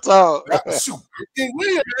 Real talk.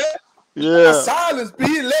 Yeah. Silence,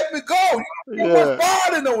 be let me go. You were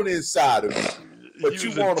fighting on the inside of me, but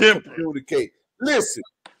you want to communicate. Listen,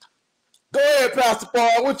 go ahead, Pastor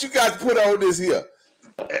Paul. What you got to put on this here?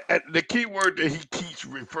 The key word that he keeps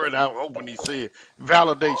referring out when he said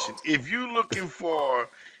validation. If you're looking for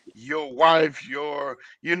your wife, a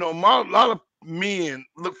lot of men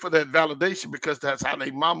look for that validation because that's how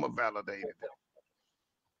their mama validated them.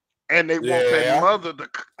 And they want that mother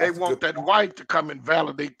they want that wife to come and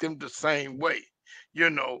validate them the same way,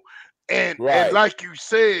 And like you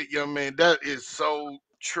said, young man, that is so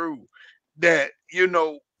true. That,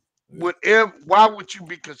 why would you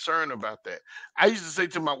be concerned about that? I used to say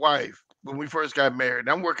to my wife when we first got married,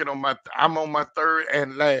 I'm on my third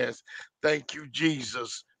and last, thank you,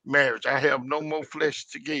 Jesus, marriage. I have no more flesh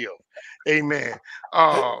to give. Amen.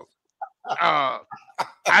 I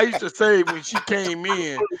used to say when she came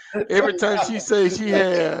in, every time she said she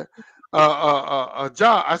had a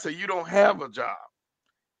job, I said, you don't have a job.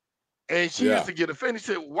 And she used to get offended.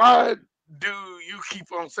 She said, why do you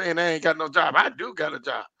keep on saying I ain't got no job? I do got a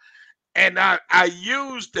job. And I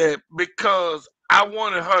used that because I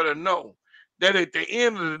wanted her to know that at the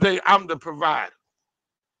end of the day, I'm the provider.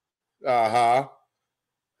 Uh-huh.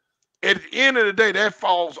 At the end of the day, that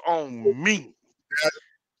falls on me.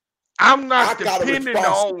 I'm not depending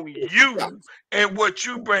on you and what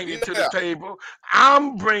you bring to the table.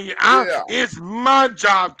 It's my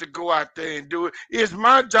job to go out there and do it. It's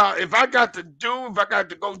my job. If I got to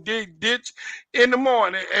go dig ditch in the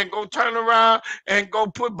morning and go turn around and go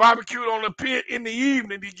put barbecue on the pit in the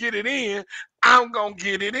evening to get it in, I'm going to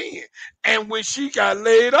get it in. And when she got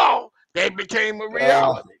laid off, that became a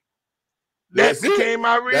reality. That became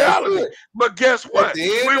my reality. But guess what?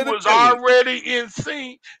 We was already in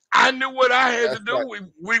sync. I knew what I had to do.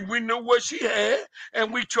 We knew what she had,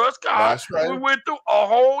 and we trust God. We went through a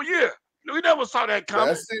whole year. We never saw that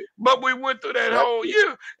coming, but we went through that whole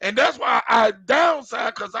year. And that's why I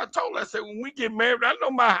downside, because I told her, I said, when we get married, I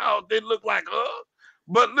know my house didn't look like hers.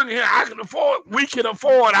 But look here, we can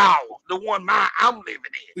afford ours, the one I'm living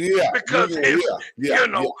in. Yeah. Because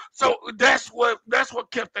so that's what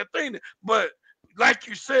kept that thing. But like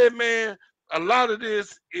you said, man, a lot of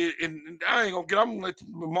this and I'm gonna let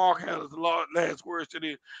Mark handle the last words to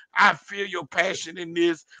this. I feel your passion in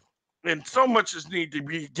this, and so much is need to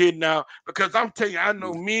be getting out, because I'm telling you, I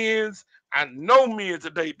know men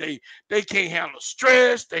today, they can't handle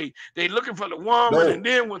stress. They looking for the woman, and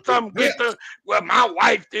then when something gets them, well, my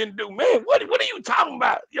wife didn't do. Man, what are you talking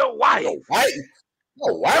about? Your wife. Your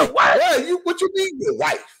wife? What you mean your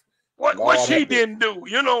wife? What she didn't do,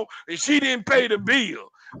 and she didn't pay the bill.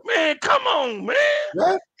 Man, come on, man.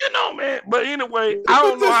 What? You know, man. But anyway, I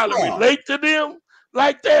don't know how to relate to them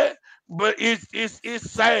like that, but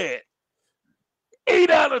it's sad. 8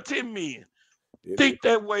 out of 10 men think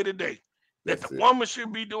that way today. That the woman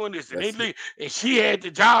should be doing this, and and she had the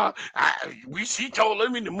job. She told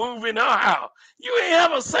me to move in her house. You ain't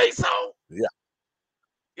ever say so. Yeah.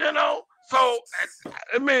 You know. So,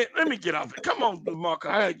 man, let me get off it. Come on, DeMarco.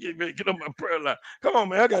 I gotta get on my prayer line. Come on,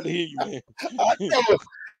 man. I got to hear you, man.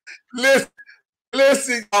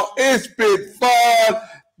 Listen, it's been fun.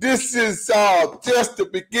 This is just the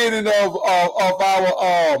beginning of our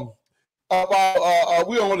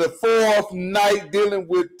we're on the 4th night dealing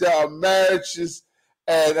with marriages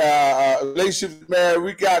and relationships. Man,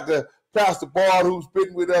 we got the Pastor Bard who's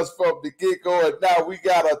been with us from the get-go, and now we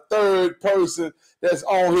got a third person that's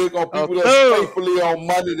on here going to be with us faithfully on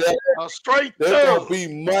Monday. They're going to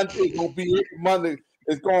be Monday. It's going to be every Monday.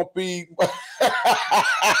 It's going to be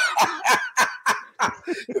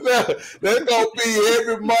they're going to be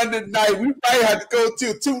every Monday night. We might have to go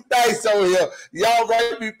to 2 nights over here. Y'all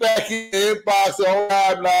write me back in the inbox or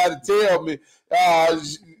online and tell me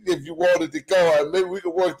if you wanted to go. And maybe we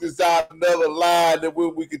can work this out another line and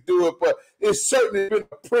when we can do it. But it's certainly been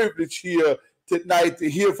a privilege here tonight to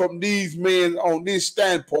hear from these men on this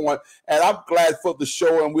standpoint. And I'm glad for the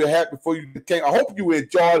show, and we're happy for you. I hope you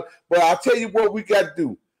enjoyed. But I'll tell you what we got to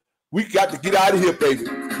do. We got to get out of here, baby.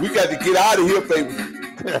 We got to get out of here, baby.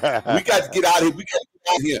 We got to get out of here. We got to get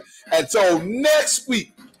out of here. And so next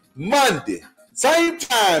week, Monday, same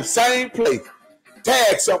time, same place,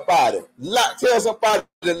 tag somebody. Tell somebody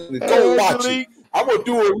to go watch it. I'm going to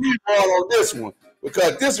do a rerun on this one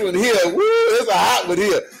because this one here, it's a hot one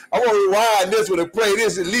here. I'm going to rewind this one and play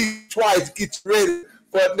this at least twice to get you ready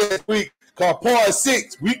for next week. Because part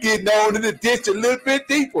 6, we getting on in the ditch a little bit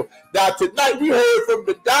deeper. Now, tonight we heard from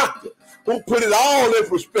the doctor who put it all in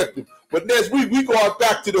perspective. But next week, we going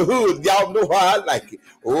back to the hood. Y'all know how I like it.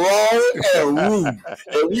 Raw and rude.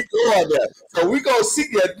 And we going there. So we going to see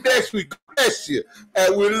you next week. Bless you.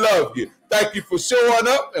 And we love you. Thank you for showing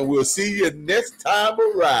up. And we'll see you next time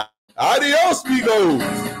around. Adios, amigos.